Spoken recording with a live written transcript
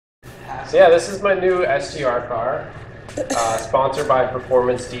So yeah, this is my new STR car, sponsored by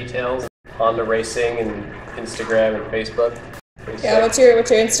Performance Details, Honda Racing, and Instagram and Facebook. Yeah, what's your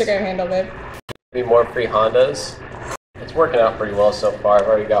Instagram handle, babe? Be more free Hondas. It's working out pretty well so far. I've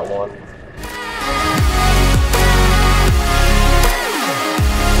already got one.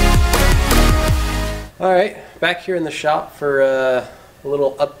 All right, back here in the shop for a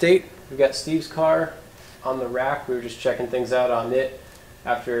little update. We've got Steve's car on the rack. We were just checking things out on it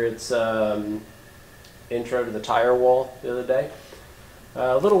after its intro to the tire wall the other day.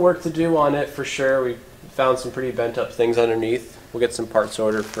 A little work to do on it for sure. We found some pretty bent up things underneath. We'll get some parts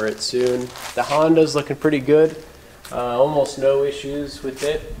ordered for it soon. The Honda's looking pretty good. Almost no issues with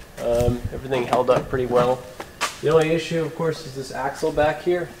it. Everything held up pretty well. The only issue, of course, is this axle back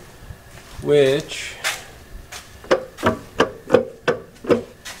here, which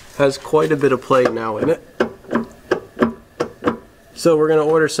has quite a bit of play now in it. So we're going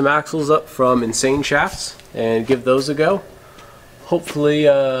to order some axles up from Insane Shafts and give those a go. Hopefully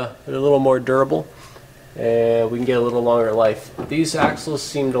they're a little more durable and we can get a little longer life. These axles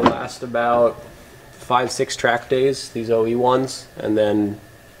seem to last about 5-6 track days, these OE ones, and then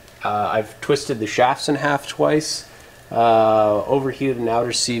I've twisted the shafts in half twice, overheated an outer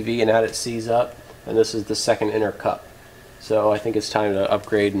CV and had it seize up, and this is the second inner cup. So I think it's time to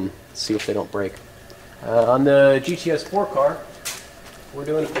upgrade and see if they don't break. On the GTS 4 car, we're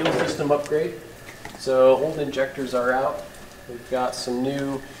doing a fuel system upgrade. So old injectors are out. We've got some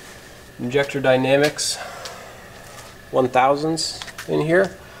new Injector Dynamics 1000s in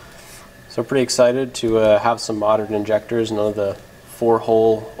here. So pretty excited to have some modern injectors, none of the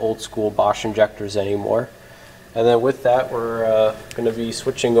 4-hole old school Bosch injectors anymore. And then with that, we're going to be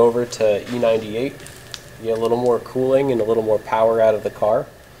switching over to E98, get a little more cooling and a little more power out of the car.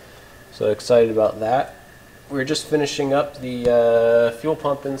 So excited about that. We're just finishing up the fuel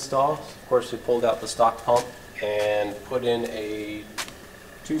pump install. Of course, we pulled out the stock pump and put in a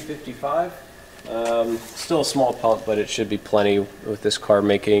 255. Still a small pump, but it should be plenty with this car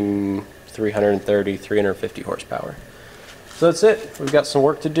making 330, 350 horsepower. So that's it. We've got some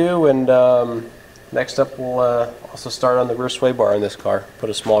work to do, and next up we'll also start on the rear sway bar in this car. Put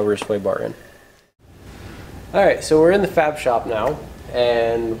a small rear sway bar in. Alright, so we're in the fab shop now,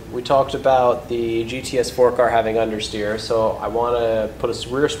 and we talked about the GTS 4 car having understeer, so I want to put a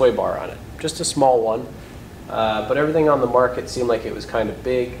rear sway bar on it. Just a small one. But everything on the market seemed like it was kind of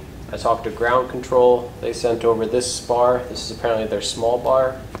big. I talked to Ground Control. They sent over this bar. This is apparently their small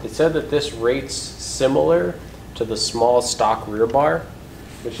bar. They said that this rates similar to the small stock rear bar,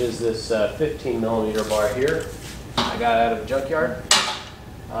 which is this 15 millimeter bar here. I got it out of the junkyard.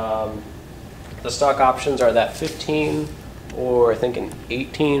 The stock options are that 15 or I think an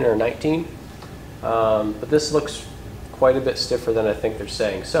 18 or 19. But this looks quite a bit stiffer than I think they're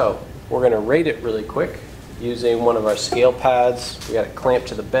saying. So we're going to rate it really quick using one of our scale pads. We got it clamped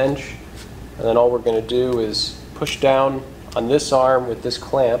to the bench, and then all we're going to do is push down on this arm with this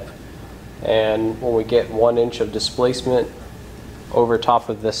clamp, and when we get 1 inch of displacement over top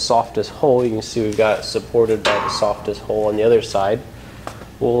of this softest hole, you can see we've got it supported by the softest hole on the other side.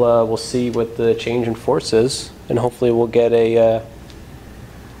 We'll see what the change in force is, and hopefully we'll get a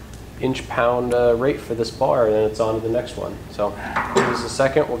inch-pound rate for this bar, and then it's on to the next one. So give us a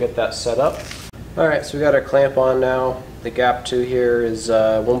second, we'll get that set up. Alright, so we got our clamp on now. The gap to here is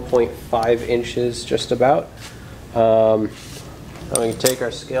 1.5 inches just about. Now we can take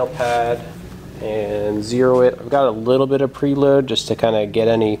our scale pad and zero it. I've got a little bit of preload just to kind of get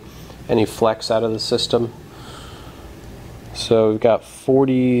any flex out of the system. So we've got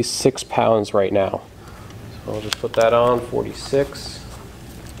 46 pounds right now. So I'll just put that on, 46.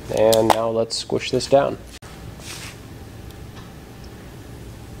 And now let's squish this down.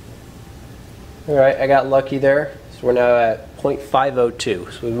 Alright, I got lucky there. So we're now at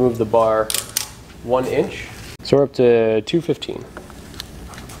 0.502. So we moved the bar 1 inch. So we're up to 215.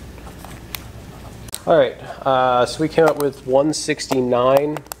 Alright, so we came up with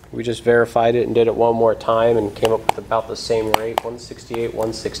 169. We just verified it and did it one more time and came up with about the same rate, 168,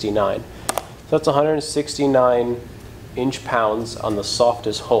 169. So that's 169 inch-pounds on the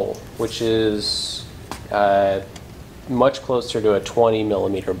softest hole, which is much closer to a 20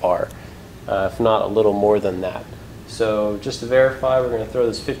 millimeter bar. If not a little more than that. So just to verify, we're going to throw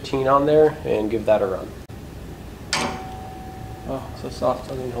this 15 on there and give that a run. Oh, so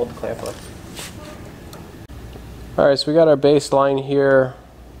soft, I didn't hold the clamp up. Alright, so we got our baseline here.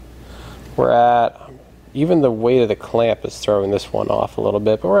 We're at, even the weight of the clamp is throwing this one off a little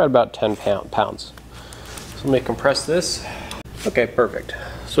bit, but we're at about 10 pounds. So let me compress this. Okay, perfect.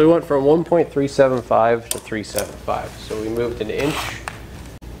 So we went from 1.375 to 375. So we moved an inch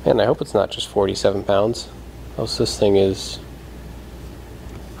Man, I hope it's not just 47 pounds. Else this thing is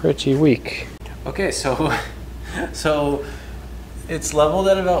pretty weak. Okay, so it's leveled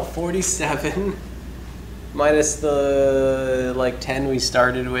at about 47 minus the like 10 we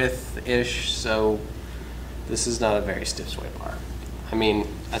started with ish, so this is not a very stiff sway bar. I mean,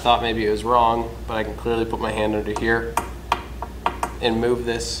 I thought maybe it was wrong, but I can clearly put my hand under here and move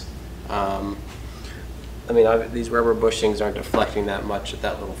this. I mean, these rubber bushings aren't deflecting that much at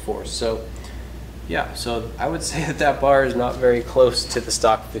that little force. So yeah, so I would say that that bar is not very close to the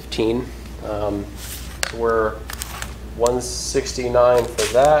stock 15. We're 169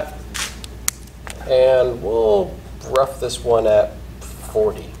 for that, and we'll rough this one at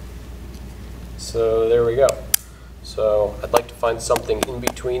 40. So there we go. So I'd like to find something in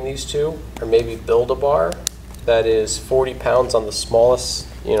between these two, or maybe build a bar that is 40 pounds on the smallest,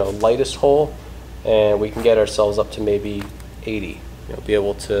 lightest hole, and we can get ourselves up to maybe 80. Be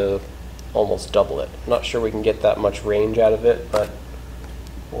able to almost double it. I'm not sure we can get that much range out of it, but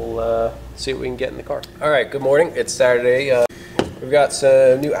we'll see what we can get in the car. All right, good morning. It's Saturday. We've got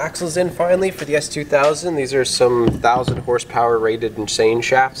some new axles in finally for the S2000. These are some 1,000 horsepower rated Insane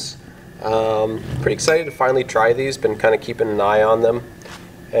shafts. Pretty excited to finally try these. Been kind of keeping an eye on them,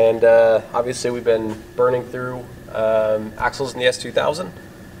 and obviously we've been burning through axles in the S2000.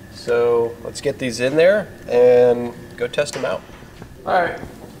 So let's get these in there and go test them out. All right,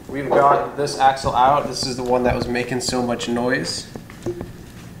 we've got this axle out. This is the one that was making so much noise.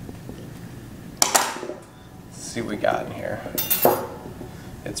 Let's see what we got in here.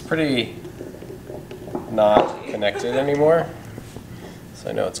 It's pretty not connected anymore, so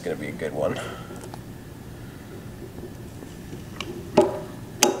I know it's going to be a good one.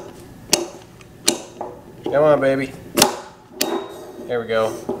 Come on, baby. There we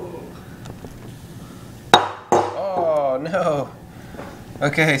go. Oh, no.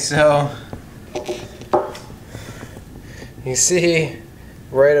 Okay, so you see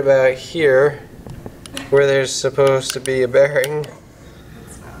right about here where there's supposed to be a bearing.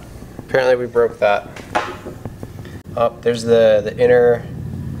 Apparently we broke that. Oh, there's the inner,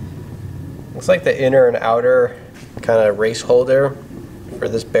 looks like the inner and outer kind of race holder for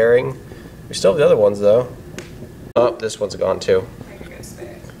this bearing. We still have the other ones though. Oh, this one's gone too.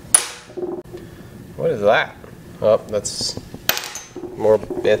 What is that? Oh, that's more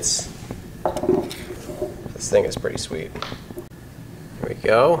bits. This thing is pretty sweet. There we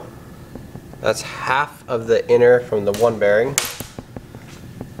go. That's half of the inner from the one bearing.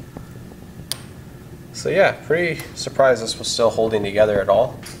 So yeah, pretty surprised this was still holding together at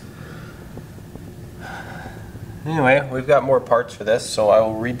all. Anyway, we've got more parts for this, so I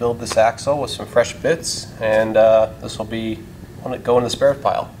will rebuild this axle with some fresh bits, and this will be go in the spares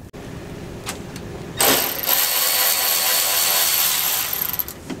pile.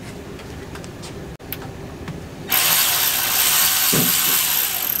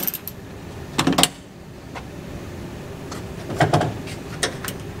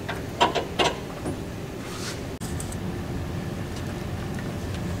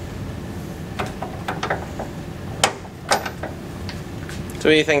 So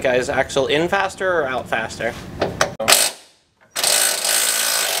what do you think, guys? Axle in faster or out faster?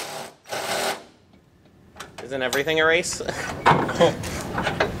 Isn't everything a race?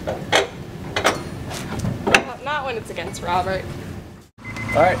 Not when it's against Robert.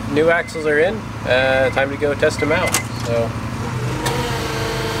 Alright, new axles are in. Time to go test them out. So,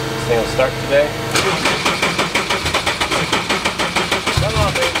 this thing will start today. Come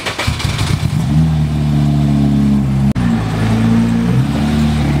on, baby.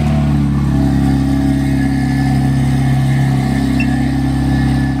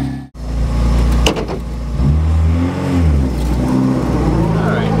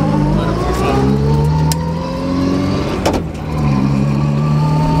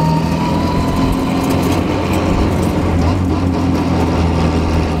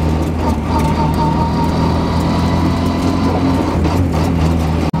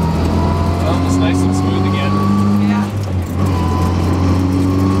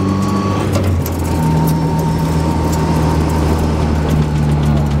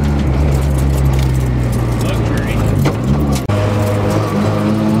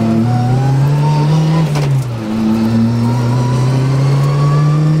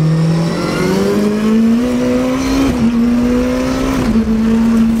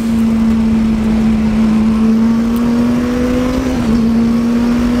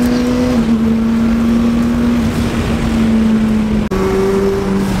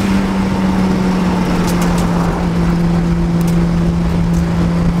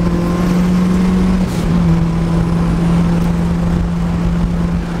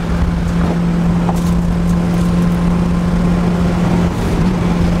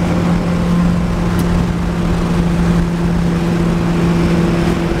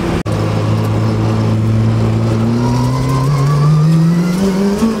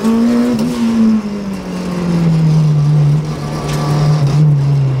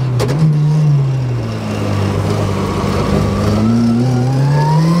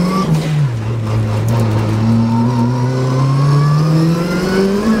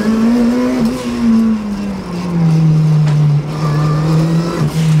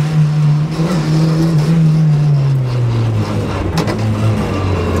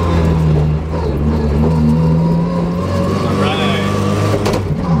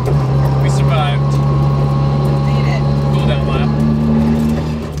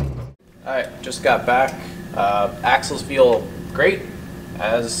 Just got back. Axles feel great,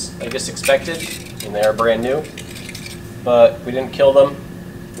 as I just expected, and they are brand new. But we didn't kill them.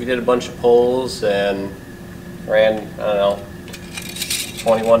 We did a bunch of pulls and ran, I don't know,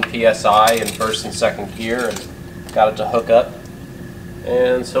 21 PSI in first and second gear and got it to hook up.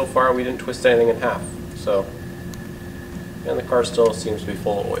 And so far we didn't twist anything in half. So, and the car still seems to be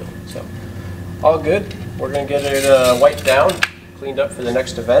full of oil. So, all good. We're gonna get it wiped down, cleaned up for the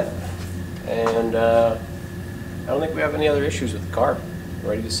next event. And I don't think we have any other issues with the car.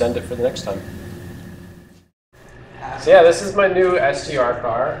 We're ready to send it for the next time. So yeah, this is my new STR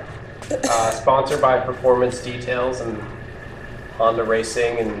car, sponsored by Performance Details and Honda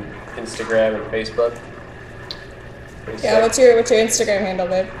Racing and Instagram and Facebook. Yeah, what's your Instagram handle,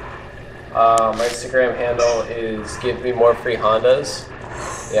 babe? My Instagram handle is Give Me More Free Hondas.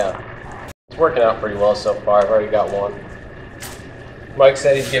 Yeah, it's working out pretty well so far. I've already got one. Mike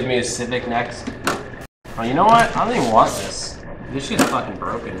said he'd give me a Civic next. Oh, you know what? I don't even want this. This shit's fucking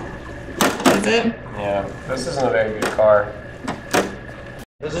broken. Is it? Yeah, this isn't a very good car.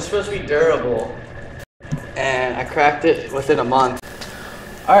 This is supposed to be durable, and I cracked it within a month.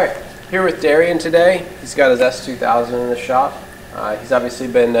 Alright, here with Darian today. He's got his S2000 in the shop. He's obviously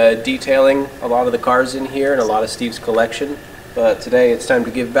been detailing a lot of the cars in here and a lot of Steve's collection. But today it's time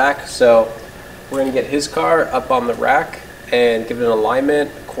to give back, so we're going to get his car up on the rack and give it an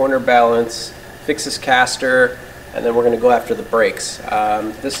alignment, corner balance, fix his caster, and then we're going to go after the brakes.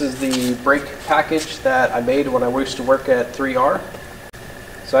 This is the brake package that I made when I used to work at 3R.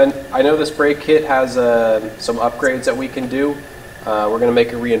 So I know this brake kit has some upgrades that we can do. We're going to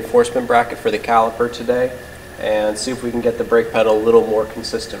make a reinforcement bracket for the caliper today and see if we can get the brake pedal a little more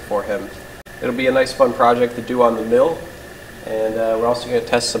consistent for him. It'll be a nice fun project to do on the mill, and we're also going to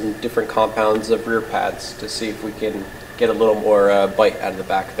test some different compounds of rear pads to see if we can get a little more bite out of the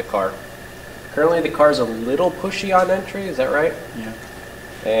back of the car. Currently the car's a little pushy on entry, is that right? Yeah.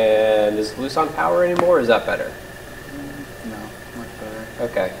 And is it loose on power anymore, or is that better? No, much better.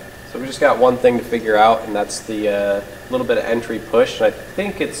 Okay, so we just got one thing to figure out, and that's the little bit of entry push, and I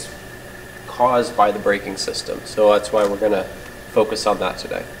think it's caused by the braking system, so that's why we're going to focus on that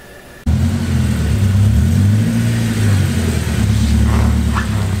today.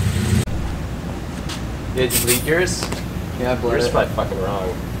 Did you bleed yours? Yeah, I bled Yours is it. probably fucking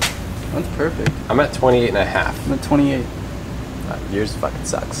wrong. That's perfect. I'm at 28 and a half. I'm at 28. Yours fucking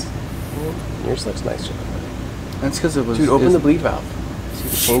sucks. Yours looks nice. That's because it was... Dude, open the bleed valve. See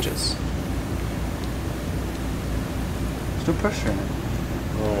if it changes. There's no pressure in it.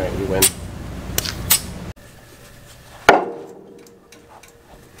 Alright, you win.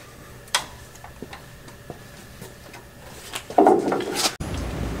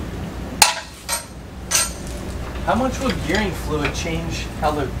 How much will gearing fluid change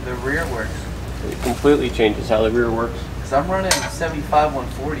how the rear works? It completely changes how the rear works. Because I'm running 75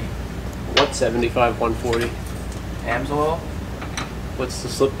 140 What's 75 140? AMS oil. What's the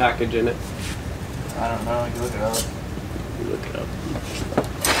slip package in it? I don't know, you look it up. You look it up.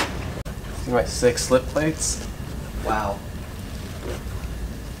 See my 6 slip plates? Wow.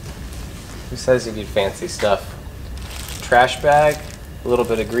 Who says you need fancy stuff? Trash bag, a little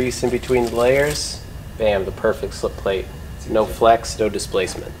bit of grease in between the layers. Bam, the perfect slip plate. No flex, no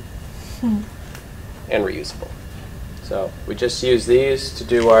displacement. And reusable. So we just use these to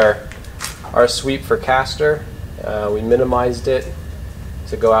do our sweep for caster. We minimized it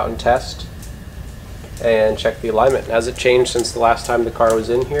to go out and test and check the alignment. It hasn't changed since the last time the car was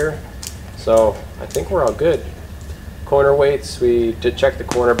in here, so I think we're all good. Corner weights, we did check the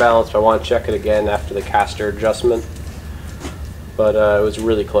corner balance, but I want to check it again after the caster adjustment. But it was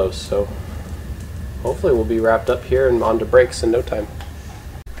really close, so hopefully we'll be wrapped up here and onto brakes in no time.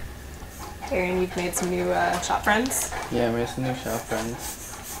 Darian, you've made some new shop friends. Yeah, I made some new shop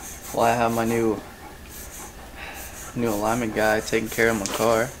friends. Well, I have my new alignment guy taking care of my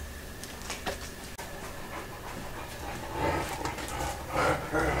car.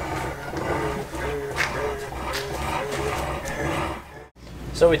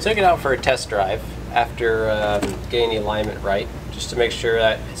 So we took it out for a test drive after getting the alignment right. just to make sure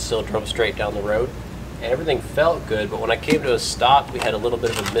that it still drove straight down the road. And everything felt good, but when I came to a stop, we had a little bit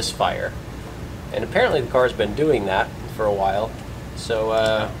of a misfire. And apparently the car's been doing that for a while.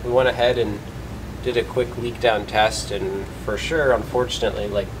 So we went ahead and did a quick leak down test, and for sure, unfortunately,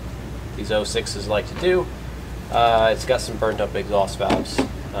 like these 06s like to do, it's got some burnt up exhaust valves.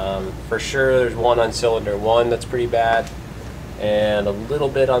 For sure there's one on cylinder 1 that's pretty bad, and a little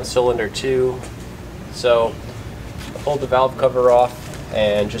bit on cylinder 2. So I pulled the valve cover off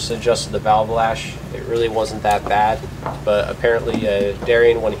and just adjusted the valve lash. It really wasn't that bad, but apparently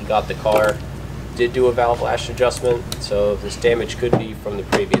Darian, when he got the car, did do a valve lash adjustment, so this damage could be from the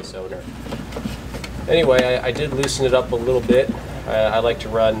previous owner. Anyway, I did loosen it up a little bit. I like to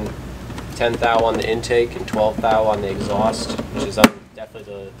run 10 thou on the intake and 12 thou on the exhaust, which is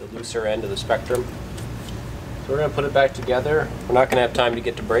definitely the looser end of the spectrum. So we're going to put it back together. We're not going to have time to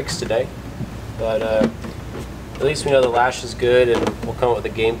get to brakes today, but at least we know the lash is good, and we'll come up with a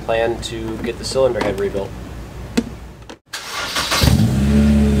game plan to get the cylinder head rebuilt.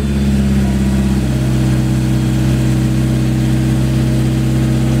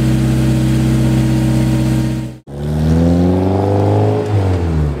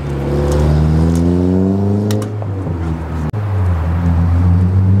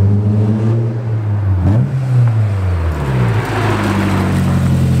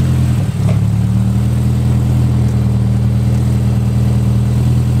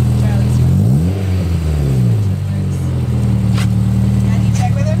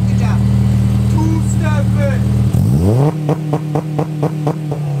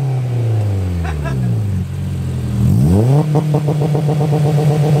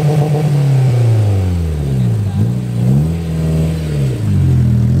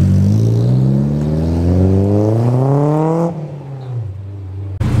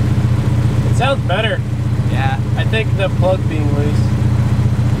 Sounds better. Yeah. I think the plug being loose.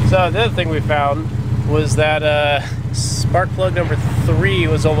 So the other thing we found was that spark plug number 3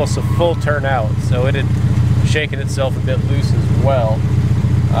 was almost a full turn out, so it had shaken itself a bit loose as well.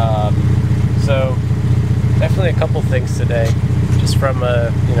 So definitely a couple things today, just from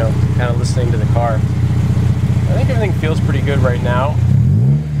you know, kind of listening to the car. I think everything feels pretty good right now.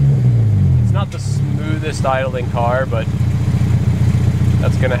 It's not the smoothest idling car, but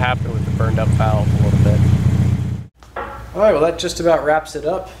that's going to happen with the burned up valve a little bit. Alright, well that just about wraps it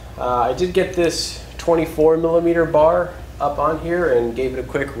up. I did get this 24mm bar up on here and gave it a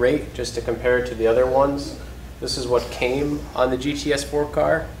quick rate just to compare it to the other ones. This is what came on the GTS4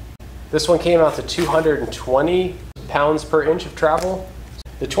 car. This one came out to 220 pounds per inch of travel.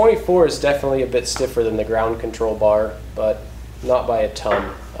 The 24 is definitely a bit stiffer than the ground control bar, but not by a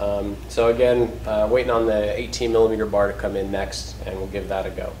ton. So again, waiting on the 18mm bar to come in next, and we'll give that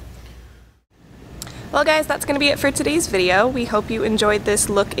a go. Well guys, that's going to be it for today's video. We hope you enjoyed this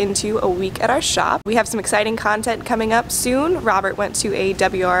look into a week at our shop. We have some exciting content coming up soon. Robert went to a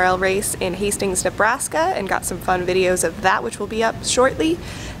WRL race in Hastings, Nebraska and got some fun videos of that, which will be up shortly.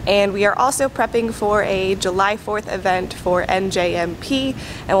 And we are also prepping for a July 4th event for NJMP,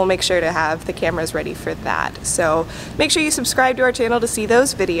 and we'll make sure to have the cameras ready for that. So make sure you subscribe to our channel to see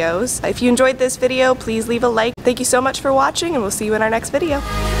those videos. If you enjoyed this video, please leave a like. Thank you so much for watching, and we'll see you in our next video.